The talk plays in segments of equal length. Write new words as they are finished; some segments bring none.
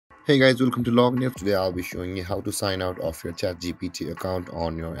Hey guys, welcome to Lognews. Today I'll be showing you how to sign out of your ChatGPT account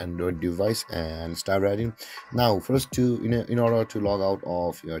on your Android device and start writing. Now, first in order to log out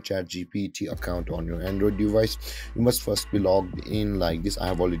of your ChatGPT account on your Android device, you must first be logged in like this. I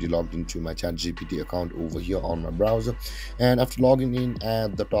have already logged into my ChatGPT account over here on my browser, and after logging in,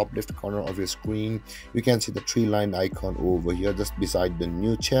 at the top left corner of your screen, you can see the three-line icon over here just beside the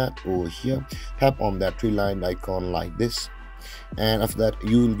new chat over here. Tap on that three-line icon like this, and after that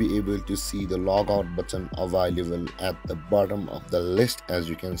you will be able to see the logout button available at the bottom of the list. As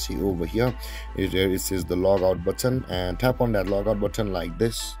you can see over here, it says the logout button, and tap on that logout button like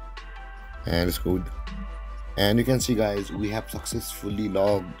this, and it's good. And you can see guys, we have successfully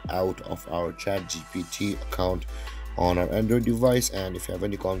logged out of our ChatGPT account on our Android device. And if you have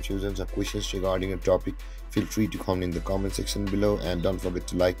any confusions or questions regarding a topic, feel free to comment in the comment section below, and don't forget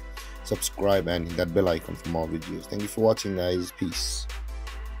to like, subscribe and hit that bell icon for more videos. Thank you for watching guys. Peace.